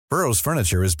Burrow's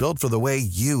furniture is built for the way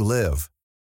you live.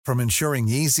 From ensuring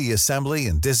easy assembly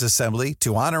and disassembly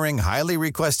to honoring highly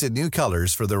requested new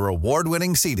colors for their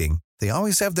award-winning seating, they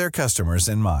always have their customers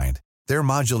in mind. Their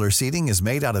modular seating is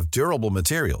made out of durable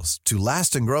materials to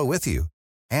last and grow with you.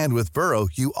 And with Burrow,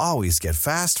 you always get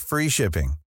fast, free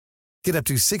shipping. Get up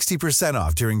to 60%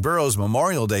 off during Burrow's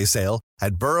Memorial Day sale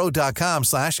at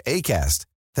burrow.com/ACAST.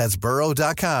 That's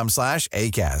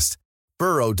burrow.com/ACAST.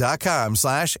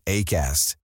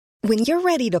 burrow.com/ACAST. When you're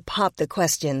ready to pop the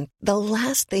question, the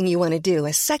last thing you want to do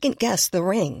is second-guess the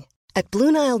ring. At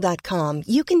BlueNile.com,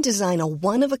 you can design a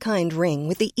one-of-a-kind ring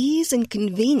with the ease and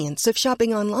convenience of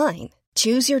shopping online.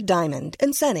 Choose your diamond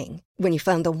and setting. When you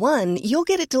find the one, you'll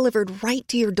get it delivered right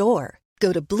to your door.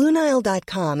 Go to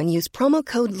BlueNile.com and use promo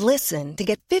code LISTEN to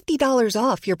get $50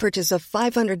 off your purchase of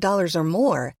 $500 or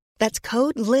more. That's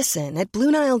code LISTEN at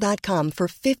BlueNile.com for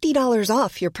 $50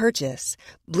 off your purchase.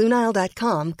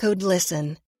 BlueNile.com, code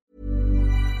LISTEN.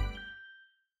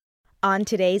 On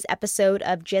today's episode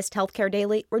of Gist Healthcare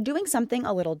Daily, we're doing something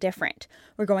a little different.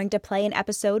 We're going to play an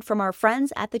episode from our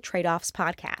friends at the Trade-Offs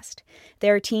podcast.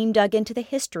 Their team dug into the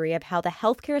history of how the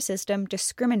healthcare system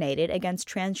discriminated against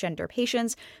transgender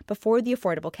patients before the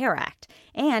Affordable Care Act,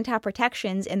 and how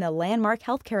protections in the landmark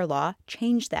healthcare law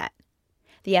changed that.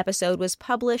 The episode was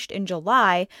published in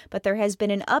July, but there has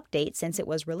been an update since it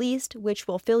was released, which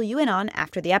we'll fill you in on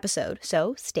after the episode,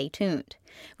 so stay tuned.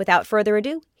 Without further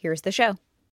ado, here's the show.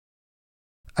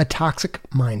 A toxic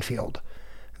minefield.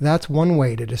 That's one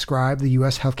way to describe the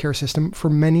U.S. healthcare system for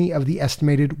many of the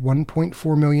estimated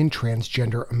 1.4 million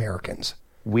transgender Americans.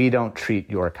 We don't treat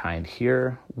your kind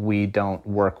here. We don't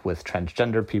work with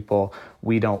transgender people.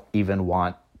 We don't even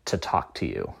want to talk to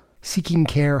you. Seeking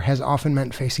care has often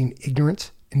meant facing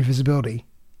ignorance, invisibility,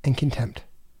 and contempt.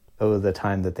 Oh, the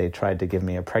time that they tried to give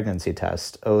me a pregnancy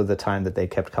test. Oh, the time that they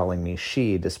kept calling me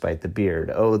she despite the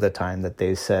beard. Oh, the time that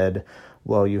they said,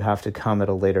 well, you have to come at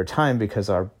a later time because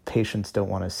our patients don't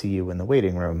want to see you in the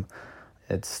waiting room.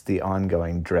 It's the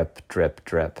ongoing drip, drip,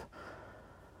 drip.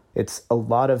 It's a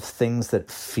lot of things that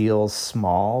feel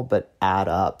small but add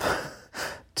up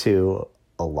to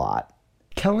a lot.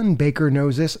 Kellen Baker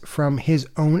knows this from his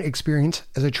own experience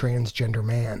as a transgender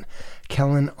man.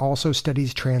 Kellen also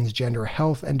studies transgender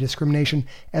health and discrimination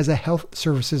as a health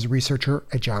services researcher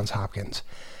at Johns Hopkins.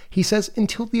 He says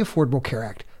until the Affordable Care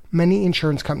Act, many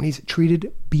insurance companies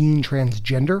treated being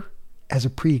transgender as a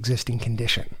pre-existing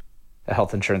condition. A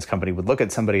health insurance company would look at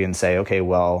somebody and say, okay,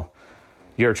 well,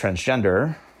 you're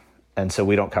transgender, and so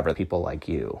we don't cover people like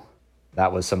you.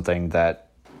 That was something that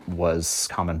was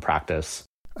common practice.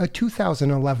 A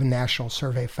 2011 national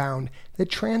survey found that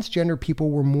transgender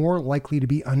people were more likely to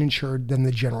be uninsured than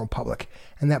the general public,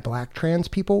 and that black trans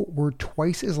people were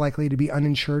twice as likely to be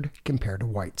uninsured compared to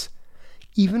whites.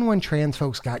 Even when trans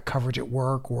folks got coverage at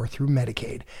work or through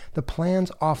Medicaid, the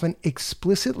plans often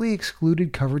explicitly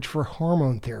excluded coverage for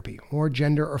hormone therapy or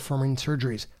gender-affirming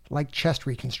surgeries like chest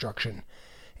reconstruction.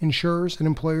 Insurers and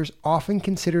employers often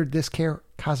considered this care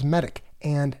cosmetic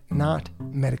and not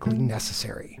medically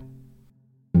necessary.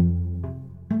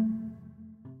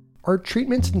 Are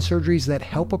treatments and surgeries that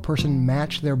help a person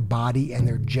match their body and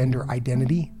their gender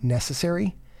identity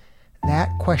necessary?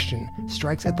 That question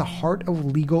strikes at the heart of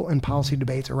legal and policy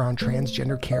debates around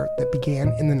transgender care that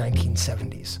began in the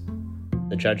 1970s.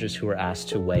 The judges who were asked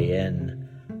to weigh in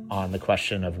on the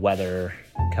question of whether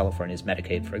California's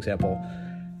Medicaid, for example,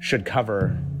 should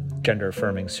cover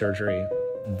gender-affirming surgery,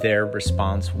 their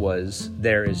response was,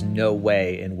 there is no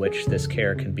way in which this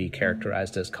care can be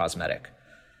characterized as cosmetic.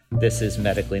 This is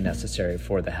medically necessary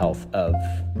for the health of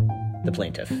the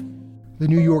plaintiff. The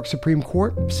New York Supreme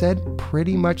Court said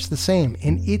pretty much the same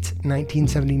in its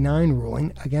 1979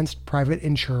 ruling against private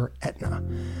insurer Aetna.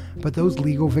 But those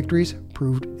legal victories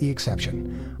proved the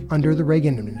exception. Under the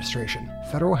Reagan administration,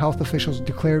 federal health officials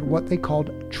declared what they called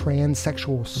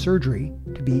transsexual surgery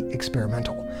to be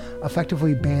experimental,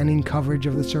 effectively banning coverage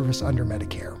of the service under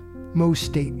Medicare. Most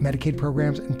state Medicaid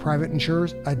programs and private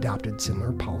insurers adopted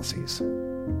similar policies.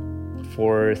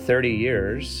 For 30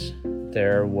 years,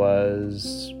 there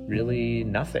was really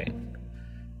nothing.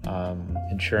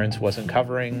 Insurance wasn't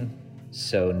covering,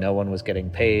 so no one was getting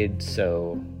paid,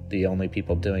 so the only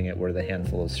people doing it were the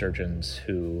handful of surgeons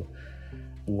who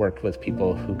worked with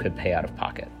people who could pay out of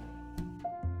pocket.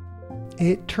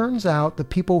 It turns out the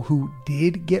people who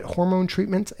did get hormone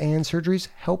treatments and surgeries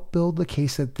helped build the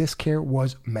case that this care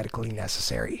was medically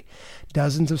necessary.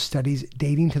 Dozens of studies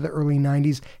dating to the early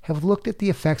 90s have looked at the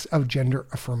effects of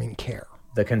gender-affirming care.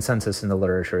 The consensus in the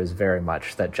literature is very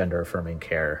much that gender-affirming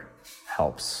care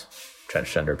helps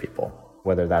transgender people,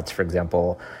 whether that's, for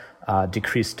example,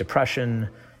 decreased depression,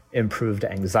 improved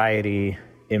anxiety,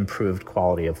 improved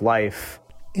quality of life.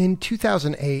 In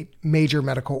 2008, major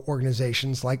medical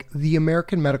organizations like the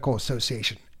American Medical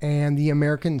Association and the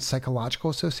American Psychological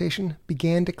Association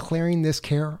began declaring this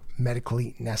care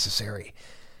medically necessary.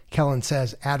 Kellen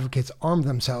says advocates armed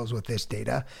themselves with this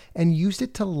data and used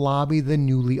it to lobby the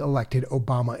newly elected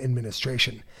Obama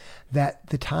administration that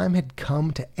the time had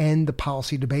come to end the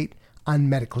policy debate on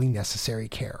medically necessary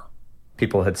care.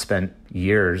 People had spent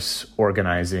years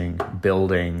organizing,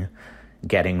 building,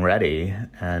 getting ready,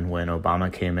 and when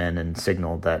Obama came in and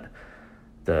signaled that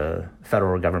the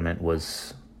federal government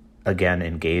was again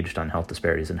engaged on health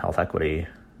disparities and health equity,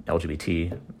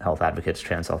 LGBT health advocates,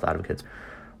 trans health advocates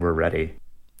were ready.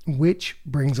 Which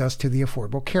brings us to the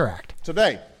Affordable Care Act.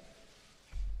 Today,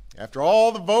 after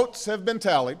all the votes have been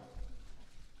tallied,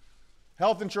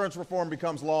 health insurance reform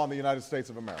becomes law in the United States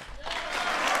of America.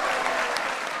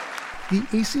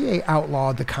 The ACA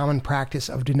outlawed the common practice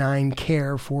of denying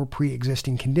care for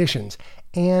pre-existing conditions,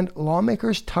 and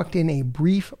lawmakers tucked in a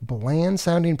brief,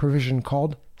 bland-sounding provision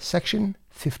called Section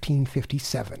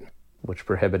 1557, which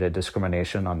prohibited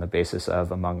discrimination on the basis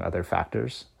of, among other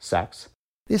factors, sex.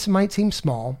 This might seem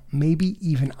small, maybe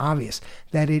even obvious,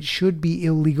 that it should be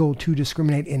illegal to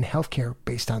discriminate in healthcare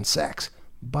based on sex,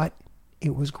 but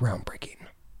it was groundbreaking.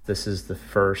 This is the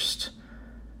first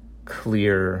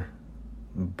clear,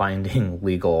 binding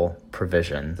legal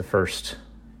provision, the first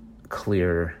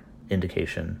clear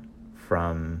indication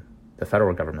from the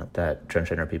federal government that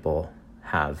transgender people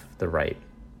have the right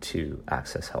to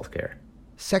access healthcare.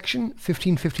 Section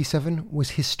 1557 was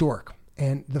historic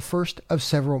and the first of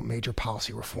several major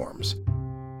policy reforms.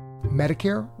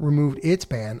 Medicare removed its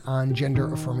ban on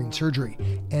gender-affirming surgery,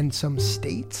 and some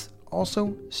states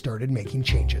also started making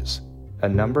changes. A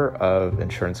number of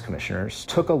insurance commissioners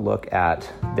took a look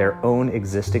at their own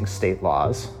existing state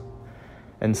laws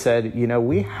and said,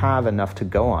 we have enough to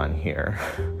go on here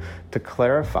to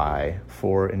clarify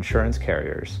for insurance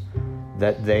carriers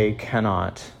that they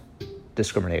cannot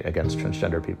discriminate against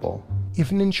transgender people.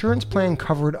 If an insurance plan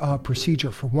covered a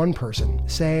procedure for one person,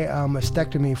 say a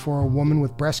mastectomy for a woman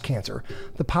with breast cancer,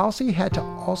 the policy had to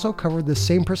also cover the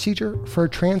same procedure for a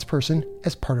trans person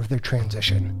as part of their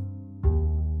transition.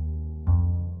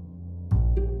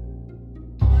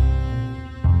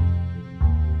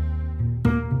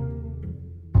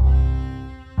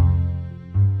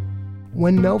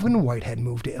 When Melvin Whitehead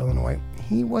moved to Illinois,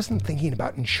 he wasn't thinking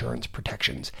about insurance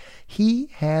protections. He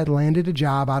had landed a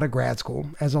job out of grad school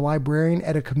as a librarian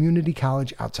at a community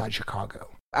college outside Chicago.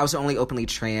 I was the only openly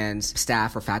trans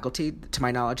staff or faculty, to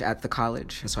my knowledge, at the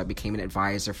college, so I became an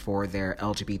advisor for their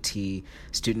LGBT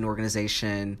student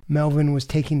organization. Melvin was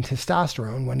taking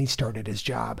testosterone when he started his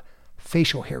job.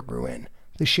 Facial hair grew in.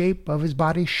 The shape of his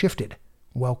body shifted.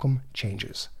 Welcome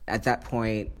changes. At that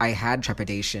point, I had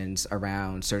trepidations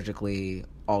around surgically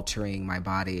altering my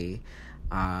body.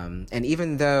 And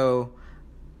even though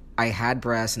I had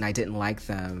breasts and I didn't like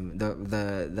them,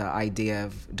 the idea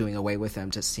of doing away with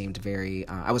them just seemed very,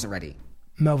 I wasn't ready.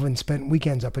 Melvin spent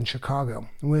weekends up in Chicago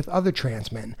with other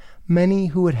trans men, many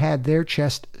who had had their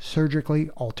chest surgically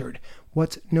altered,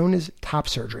 what's known as top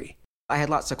surgery. I had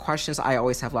lots of questions. I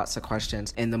always have lots of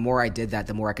questions. And the more I did that,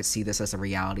 the more I could see this as a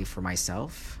reality for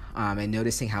myself. And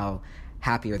noticing how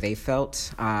happier they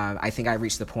felt. I think I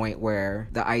reached the point where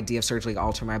the idea of surgically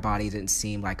altering my body didn't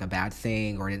seem like a bad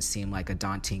thing or didn't seem like a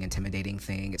daunting, intimidating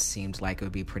thing. It seemed like it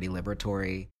would be pretty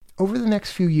liberatory. Over the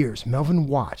next few years, Melvin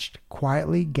watched,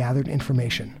 quietly gathered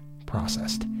information,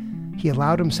 processed. He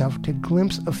allowed himself to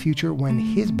glimpse a future when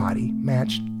his body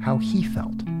matched how he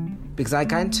felt. Because I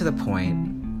got to the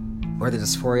point where the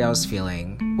dysphoria I was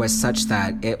feeling was such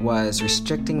that it was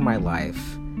restricting my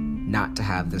life not to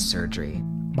have this surgery.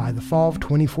 By the fall of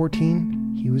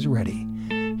 2014, he was ready.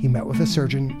 He met with a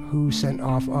surgeon who sent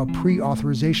off a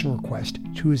pre-authorization request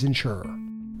to his insurer.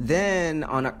 Then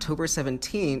on October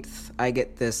 17th, I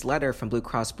get this letter from Blue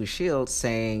Cross Blue Shield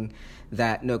saying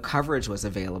that no coverage was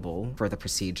available for the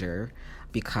procedure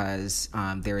because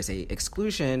there is a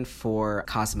exclusion for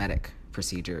cosmetic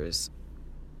procedures.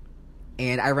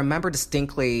 And I remember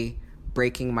distinctly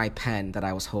breaking my pen that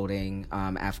I was holding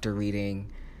after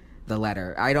reading the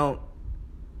letter. I don't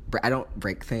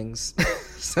break things.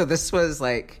 So this was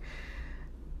like,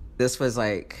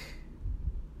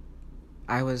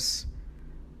 I was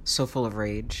so full of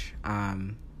rage.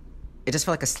 It just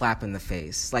felt like a slap in the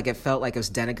face. Like it felt like it was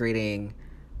denigrating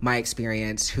my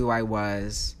experience, who I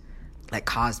was, like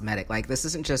cosmetic. Like this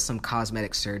isn't just some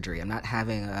cosmetic surgery. I'm not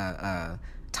having a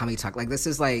tummy tuck. Like this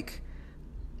is like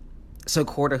so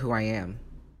core to who I am.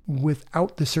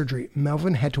 Without the surgery,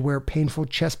 Melvin had to wear painful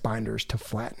chest binders to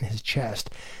flatten his chest.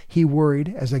 He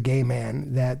worried, as a gay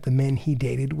man, that the men he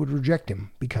dated would reject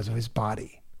him because of his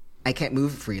body. I can't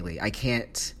move freely. I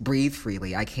can't breathe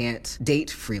freely. I can't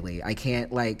date freely. I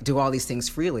can't, do all these things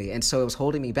freely. And so it was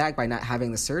holding me back by not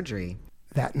having the surgery.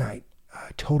 That night,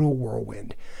 a total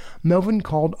whirlwind. Melvin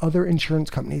called other insurance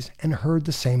companies and heard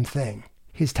the same thing.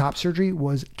 His top surgery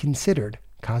was considered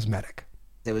cosmetic.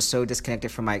 It was so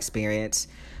disconnected from my experience.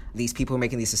 These people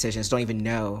making these decisions don't even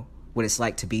know what it's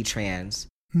like to be trans.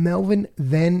 Melvin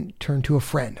then turned to a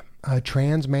friend, a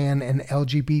trans man and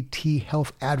LGBT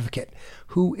health advocate,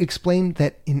 who explained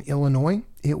that in Illinois,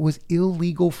 it was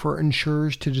illegal for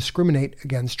insurers to discriminate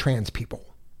against trans people.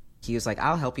 He was like,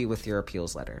 I'll help you with your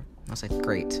appeals letter. I was like,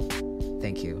 great,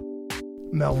 thank you.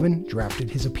 Melvin drafted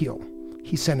his appeal.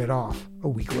 He sent it off a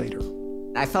week later.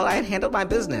 I felt I had handled my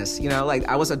business,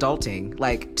 I was adulting,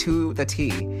 to the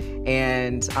T.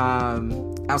 And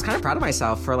I was kind of proud of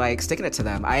myself for, sticking it to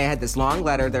them. I had this long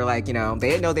letter. They're like, they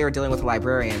didn't know they were dealing with a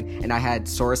librarian, and I had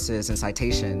sources and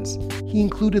citations. He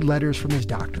included letters from his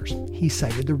doctors. He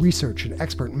cited the research and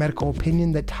expert medical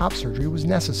opinion that top surgery was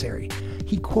necessary.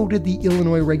 He quoted the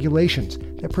Illinois regulations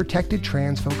that protected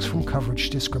trans folks from coverage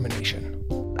discrimination.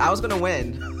 I was going to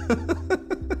win.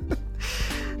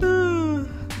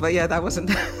 But yeah,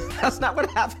 that's not what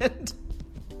happened.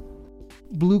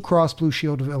 Blue Cross Blue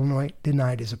Shield of Illinois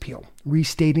denied his appeal,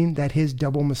 restating that his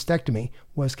double mastectomy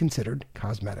was considered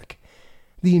cosmetic.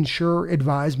 The insurer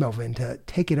advised Melvin to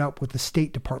take it up with the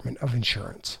State Department of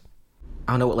Insurance.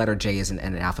 I don't know what letter J is in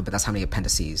an alphabet. That's how many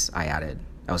appendices I added.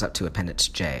 I was up to appendix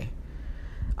J.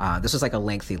 This was a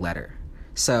lengthy letter.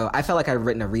 So I felt like I'd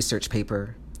written a research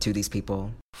paper to these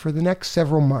people. For the next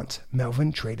several months,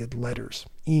 Melvin traded letters,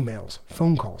 emails,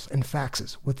 phone calls, and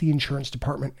faxes with the insurance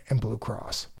department and Blue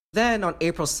Cross. Then on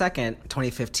April 2nd,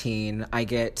 2015, I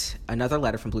get another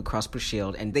letter from Blue Cross Blue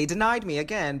Shield, and they denied me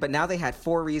again, but now they had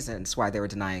 4 reasons why they were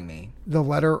denying me. The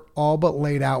letter all but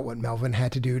laid out what Melvin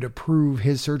had to do to prove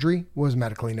his surgery was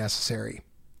medically necessary.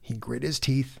 He grit his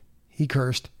teeth, he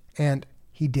cursed, and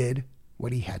he did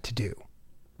what he had to do.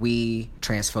 We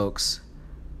trans folks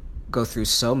go through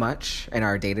so much in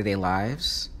our day-to-day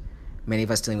lives. Many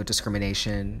of us dealing with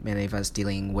discrimination, many of us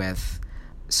dealing with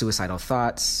suicidal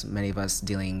thoughts, many of us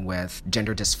dealing with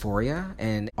gender dysphoria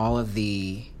and all of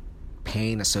the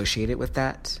pain associated with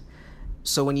that.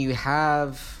 So when you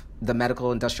have the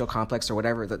medical industrial complex or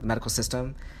whatever, the medical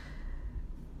system,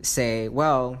 say,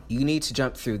 well, you need to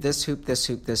jump through this hoop, this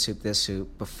hoop, this hoop, this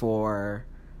hoop before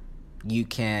you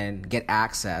can get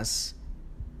access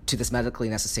to this medically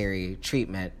necessary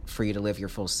treatment for you to live your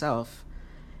full self,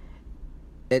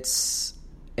 it's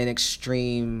an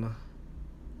extreme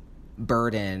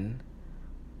burden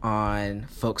on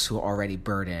folks who are already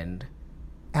burdened.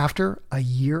 After a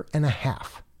year and a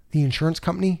half, the insurance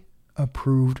company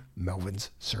approved Melvin's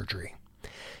surgery.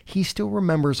 He still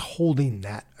remembers holding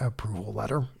that approval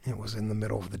letter. It was in the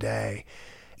middle of the day.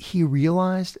 He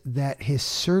realized that his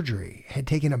surgery had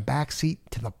taken a backseat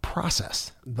to the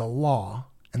process, the law,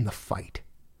 and the fight.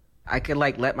 I could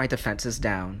let my defenses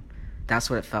down. That's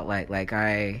what it felt like.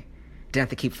 I didn't have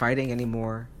to keep fighting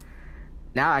anymore.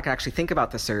 Now I could actually think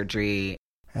about the surgery.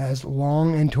 As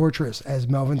long and torturous as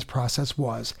Melvin's process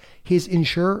was, his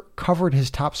insurer covered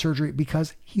his top surgery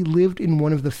because he lived in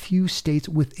one of the few states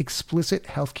with explicit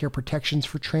healthcare protections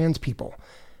for trans people.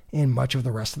 In much of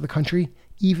the rest of the country,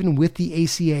 even with the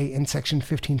ACA in Section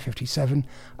 1557,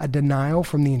 a denial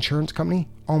from the insurance company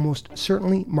almost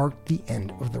certainly marked the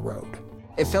end of the road.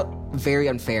 It felt very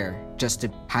unfair just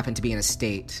to happen to be in a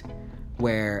state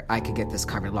where I could get this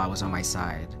covered, law was on my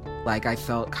side. I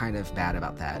felt kind of bad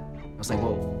about that. I was like,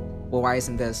 well, why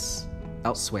isn't this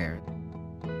elsewhere?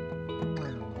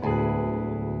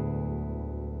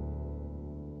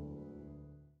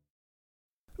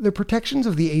 The protections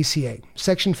of the ACA,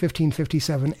 Section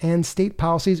 1557, and state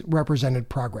policies represented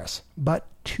progress, but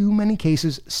too many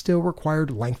cases still required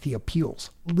lengthy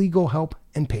appeals, legal help,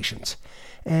 and patience.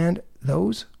 And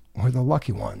those were the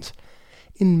lucky ones.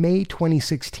 In May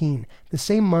 2016, the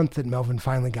same month that Melvin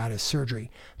finally got his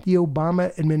surgery, the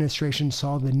Obama administration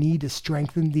saw the need to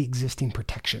strengthen the existing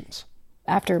protections.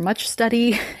 After much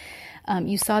study,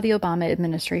 you saw the Obama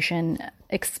administration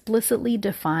explicitly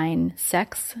define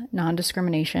sex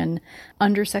non-discrimination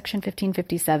under Section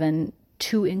 1557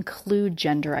 to include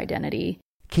gender identity.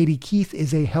 Katie Keith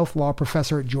is a health law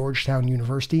professor at Georgetown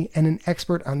University and an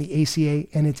expert on the ACA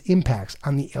and its impacts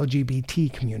on the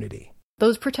LGBT community.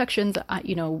 Those protections,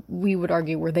 we would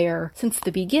argue were there since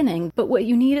the beginning, but what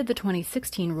you needed the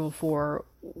 2016 rule for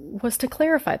was to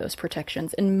clarify those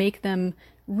protections and make them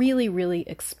really, really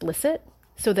explicit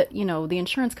so that, the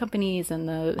insurance companies and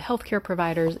the healthcare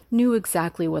providers knew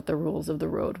exactly what the rules of the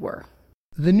road were.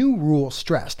 The new rule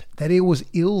stressed that it was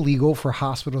illegal for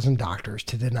hospitals and doctors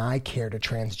to deny care to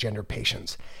transgender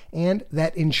patients, and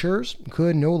that insurers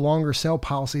could no longer sell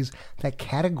policies that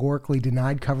categorically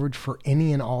denied coverage for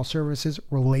any and all services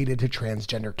related to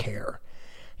transgender care.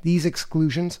 These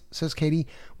exclusions, says Katie,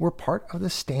 were part of the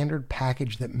standard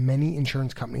package that many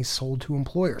insurance companies sold to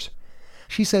employers.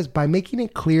 She says by making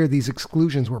it clear these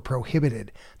exclusions were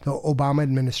prohibited, the Obama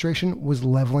administration was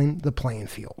leveling the playing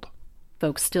field.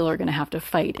 Folks still are going to have to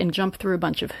fight and jump through a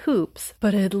bunch of hoops,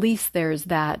 but at least there's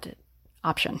that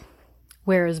option.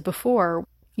 Whereas before,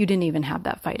 you didn't even have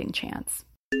that fighting chance.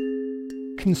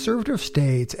 Conservative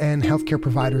states and healthcare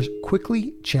providers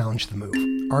quickly challenged the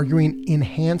move, arguing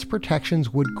enhanced protections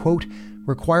would, quote,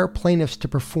 require plaintiffs to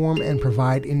perform and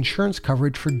provide insurance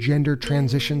coverage for gender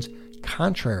transitions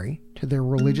contrary to their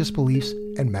religious beliefs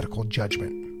and medical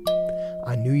judgment.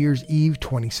 On New Year's Eve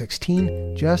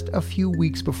 2016, just a few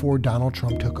weeks before Donald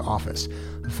Trump took office,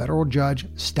 a federal judge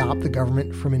stopped the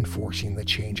government from enforcing the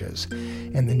changes,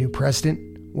 and the new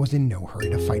president was in no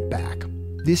hurry to fight back.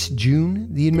 This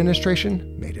June, the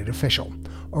administration made it official,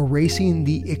 erasing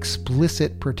the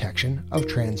explicit protection of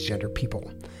transgender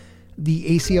people.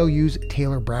 The ACLU's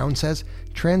Taylor Brown says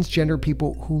transgender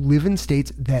people who live in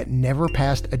states that never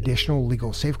passed additional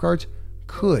legal safeguards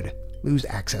could lose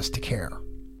access to care.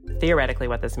 Theoretically,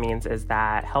 what this means is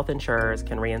that health insurers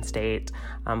can reinstate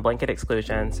blanket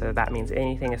exclusion. So that means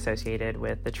anything associated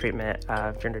with the treatment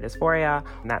of gender dysphoria.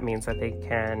 And that means that they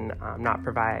can not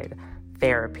provide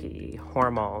therapy,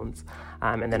 hormones,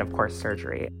 and then, of course,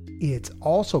 surgery. It's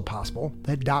also possible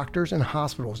that doctors and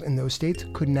hospitals in those states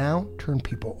could now turn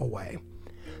people away.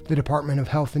 The Department of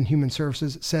Health and Human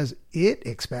Services says it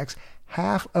expects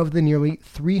half of the nearly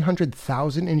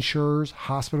 300,000 insurers,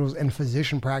 hospitals, and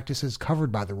physician practices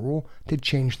covered by the rule to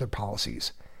change their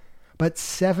policies. But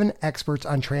 7 experts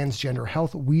on transgender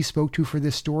health we spoke to for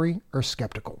this story are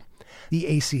skeptical.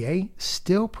 The ACA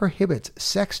still prohibits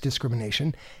sex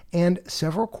discrimination, and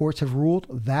several courts have ruled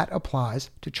that applies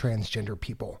to transgender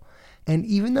people. And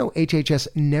even though HHS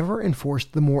never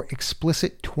enforced the more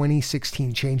explicit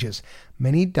 2016 changes,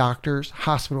 many doctors,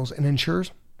 hospitals, and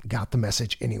insurers got the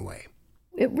message anyway.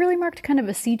 It really marked kind of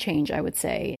a sea change, I would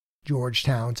say.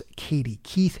 Georgetown's Katie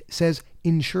Keith says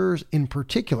insurers in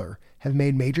particular have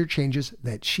made major changes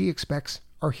that she expects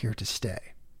are here to stay.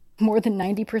 More than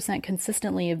 90%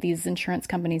 consistently of these insurance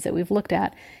companies that we've looked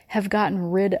at have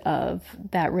gotten rid of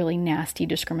that really nasty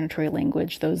discriminatory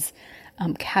language, those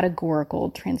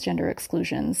categorical transgender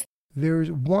exclusions.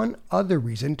 There's one other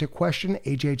reason to question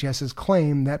HHS's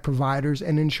claim that providers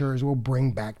and insurers will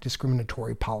bring back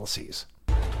discriminatory policies.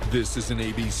 This is an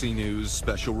ABC News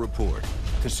special report.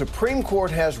 The Supreme Court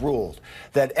has ruled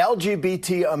that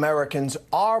LGBT Americans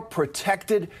are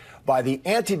protected by the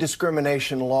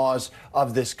anti-discrimination laws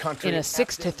of this country. In a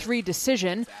 6-3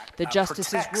 decision, the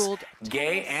justices ruled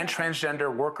gay and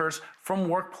transgender workers from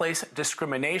workplace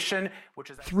discrimination, which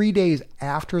is 3 days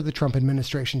after the Trump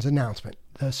administration's announcement.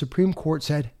 The Supreme Court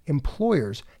said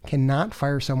employers cannot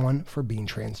fire someone for being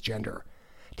transgender.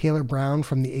 Taylor Brown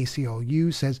from the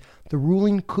ACLU says the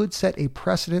ruling could set a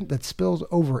precedent that spills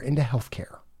over into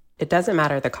healthcare. It doesn't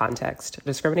matter the context.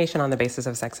 Discrimination on the basis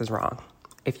of sex is wrong.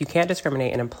 If you can't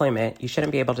discriminate in employment, you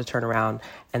shouldn't be able to turn around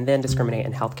and then discriminate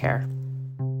in healthcare.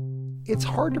 It's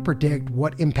hard to predict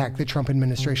what impact the Trump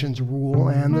administration's rule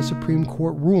and the Supreme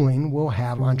Court ruling will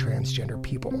have on transgender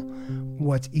people.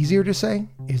 What's easier to say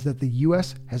is that the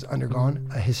U.S. has undergone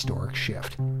a historic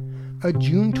shift. A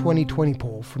June 2020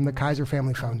 poll from the Kaiser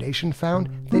Family Foundation found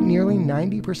that nearly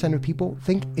 90% of people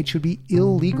think it should be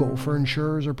illegal for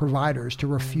insurers or providers to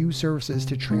refuse services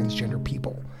to transgender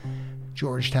people.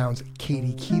 Georgetown's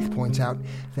Katie Keith points out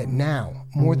that now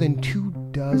more than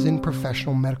 24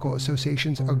 professional medical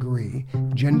associations agree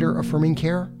gender-affirming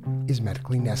care is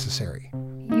medically necessary.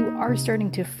 You are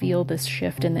starting to feel this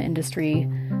shift in the industry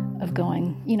of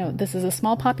going, this is a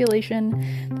small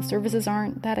population, the services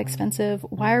aren't that expensive,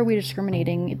 why are we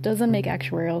discriminating? It doesn't make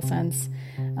actuarial sense,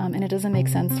 and it doesn't make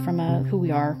sense from a who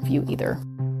we are view either.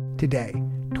 Today,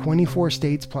 24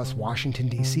 states plus Washington,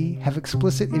 D.C. have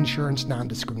explicit insurance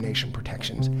non-discrimination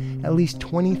protections. At least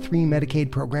 23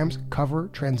 Medicaid programs cover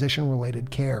transition-related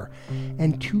care,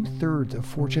 and 2/3 of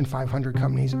Fortune 500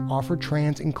 companies offer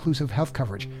trans-inclusive health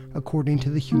coverage, according to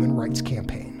the Human Rights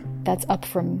Campaign. That's up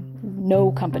from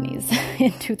no companies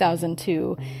in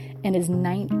 2002 and is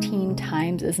 19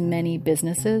 times as many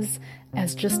businesses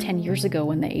as just 10 years ago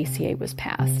when the ACA was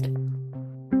passed.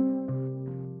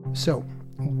 So,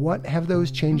 what have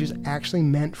those changes actually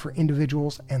meant for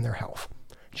individuals and their health?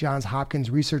 Johns Hopkins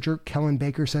researcher Kellen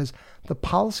Baker says the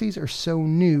policies are so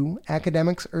new,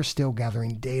 academics are still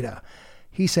gathering data.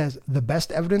 He says the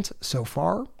best evidence so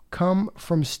far come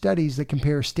from studies that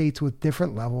compare states with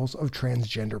different levels of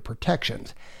transgender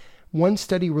protections. One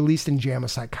study released in JAMA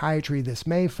Psychiatry this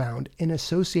May found an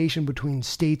association between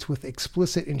states with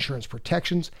explicit insurance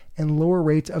protections and lower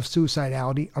rates of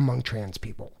suicidality among trans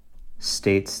people.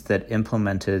 States that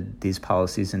implemented these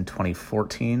policies in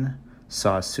 2014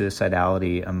 saw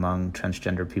suicidality among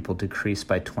transgender people decrease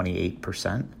by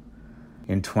 28%.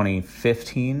 In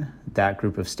 2015, that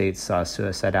group of states saw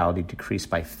suicidality decrease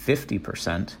by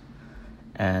 50%,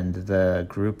 and the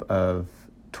group of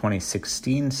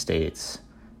 2016 states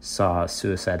saw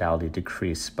suicidality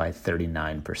decrease by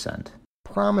 39%.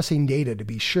 Promising data to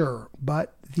be sure,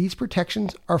 but these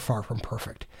protections are far from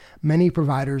perfect. Many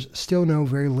providers still know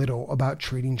very little about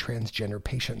treating transgender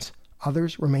patients.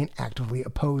 Others remain actively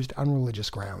opposed on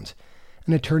religious grounds.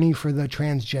 An attorney for the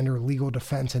Transgender Legal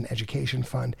Defense and Education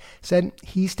Fund said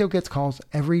he still gets calls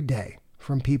every day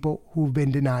from people who've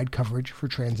been denied coverage for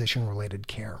transition-related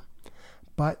care.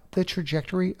 But the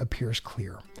trajectory appears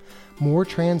clear. More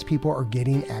trans people are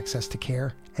getting access to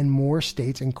care, and more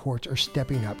states and courts are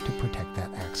stepping up to protect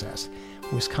that access.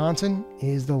 Wisconsin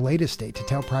is the latest state to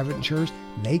tell private insurers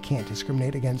they can't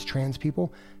discriminate against trans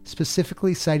people,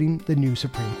 specifically citing the new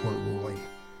Supreme Court ruling.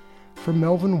 For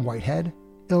Melvin Whitehead,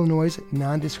 Illinois'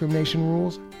 non-discrimination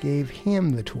rules gave him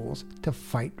the tools to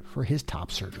fight for his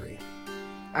top surgery.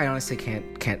 I honestly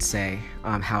can't say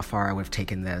how far I would have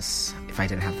taken this if I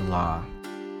didn't have the law.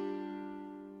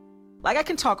 Like, I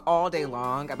can talk all day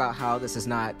long about how this is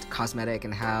not cosmetic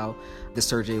and how the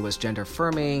surgery was gender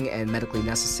affirming and medically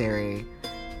necessary,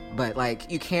 but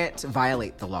like, you can't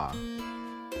violate the law.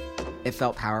 It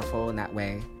felt powerful in that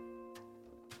way.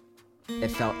 It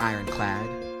felt ironclad.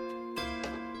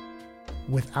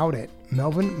 Without it,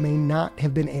 Melvin may not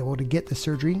have been able to get the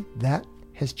surgery that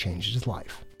has changed his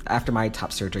life. After my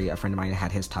top surgery, a friend of mine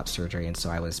had his top surgery, and so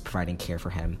I was providing care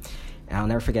for him. And I'll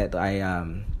never forget,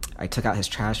 I took out his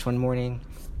trash one morning,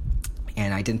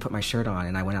 and I didn't put my shirt on,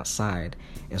 and I went outside.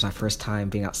 It was my first time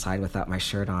being outside without my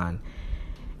shirt on,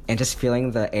 and just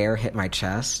feeling the air hit my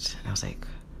chest. And I was like,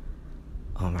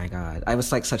 oh my God. It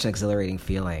was like such an exhilarating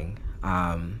feeling.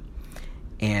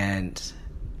 And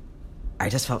I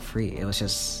just felt free. It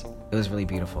was really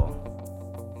beautiful.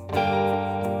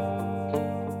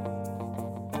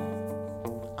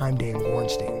 I'm Dan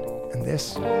Gorenstein, and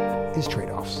this is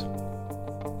Trade-Offs.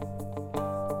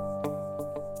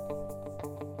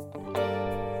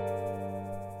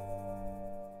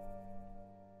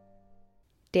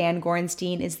 Dan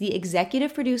Gorenstein is the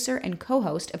executive producer and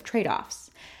co-host of Trade-Offs.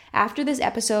 After this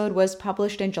episode was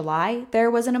published in July,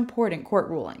 there was an important court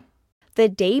ruling. The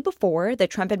day before the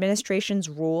Trump administration's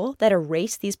rule that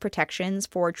erased these protections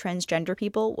for transgender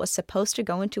people was supposed to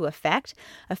go into effect,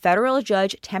 a federal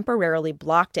judge temporarily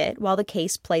blocked it while the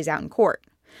case plays out in court.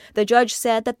 The judge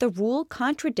said that the rule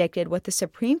contradicted what the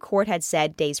Supreme Court had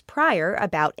said days prior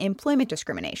about employment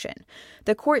discrimination.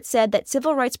 The court said that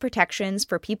civil rights protections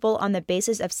for people on the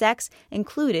basis of sex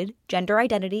included gender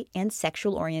identity and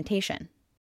sexual orientation.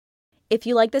 If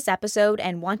you like this episode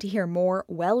and want to hear more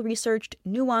well-researched,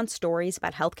 nuanced stories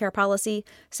about healthcare policy,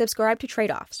 subscribe to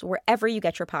Trade-Offs wherever you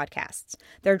get your podcasts.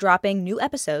 They're dropping new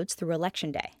episodes through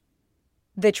Election Day.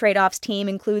 The Trade-Offs team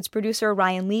includes producer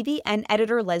Ryan Levy and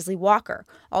editor Leslie Walker.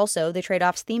 Also, the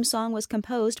Trade-Offs theme song was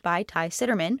composed by Ty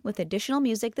Sitterman, with additional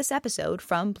music this episode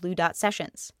from Blue Dot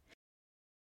Sessions.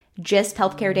 Gist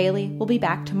Healthcare Daily will be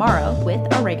back tomorrow with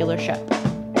a regular show.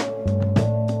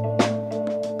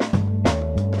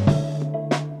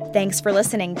 Thanks for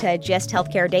listening to Gist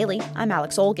Healthcare Daily. I'm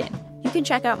Alex Olgin. You can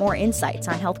check out more insights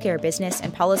on healthcare business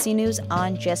and policy news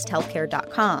on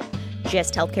gisthealthcare.com.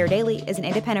 Gist Healthcare Daily is an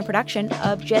independent production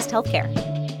of Gist Healthcare.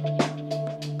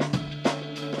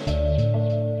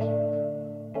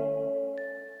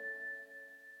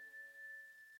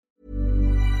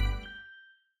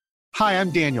 Hi,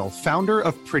 I'm Daniel, founder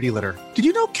of Pretty Litter. Did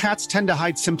you know cats tend to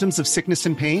hide symptoms of sickness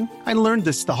and pain? I learned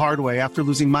this the hard way after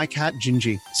losing my cat,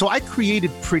 Gingy. So I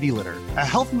created Pretty Litter, a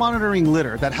health monitoring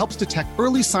litter that helps detect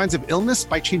early signs of illness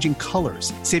by changing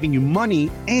colors, saving you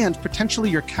money and potentially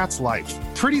your cat's life.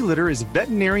 Pretty Litter is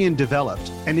veterinarian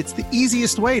developed, and it's the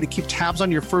easiest way to keep tabs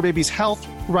on your fur baby's health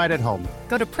right at home.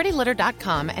 Go to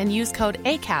prettylitter.com and use code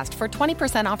ACAST for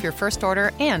 20% off your first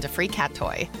order and a free cat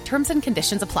toy. Terms and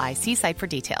conditions apply. See site for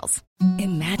details.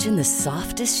 Imagine the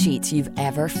softest sheets you've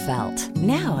ever felt.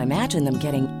 Now imagine them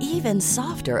getting even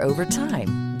softer over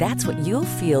time. That's what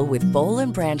you'll feel with Boll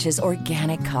 & Branch's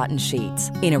organic cotton sheets.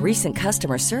 In a recent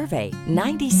customer survey,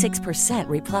 96%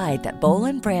 replied that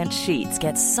Boll & Branch sheets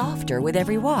get softer with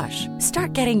every wash.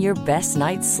 Start getting your best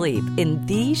night's sleep in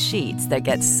these sheets that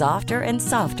get softer and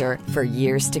softer for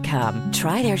years to come.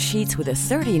 Try their sheets with a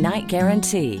 30-night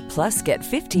guarantee. Plus, get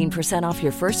 15% off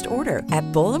your first order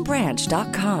at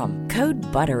bollandbranch.com. Code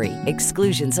BUTTERY.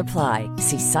 Exclusions apply.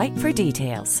 See site for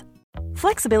details.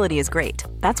 Flexibility is great.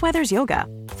 That's why there's yoga.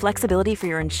 Flexibility for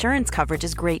your insurance coverage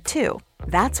is great too.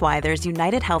 That's why there's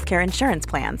United Healthcare Insurance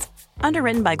Plans.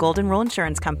 Underwritten by Golden Rule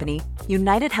Insurance Company,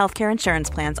 United Healthcare Insurance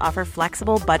Plans offer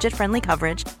flexible, budget-friendly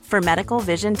coverage for medical,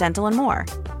 vision, dental, and more.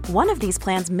 One of these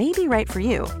plans may be right for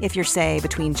you if you're, say,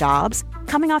 between jobs,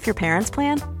 coming off your parents'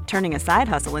 plan, turning a side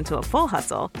hustle into a full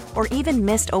hustle, or even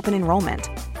missed open enrollment.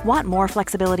 Want more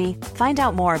flexibility? Find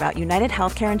out more about United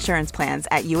Healthcare Insurance Plans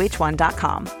at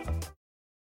uh1.com.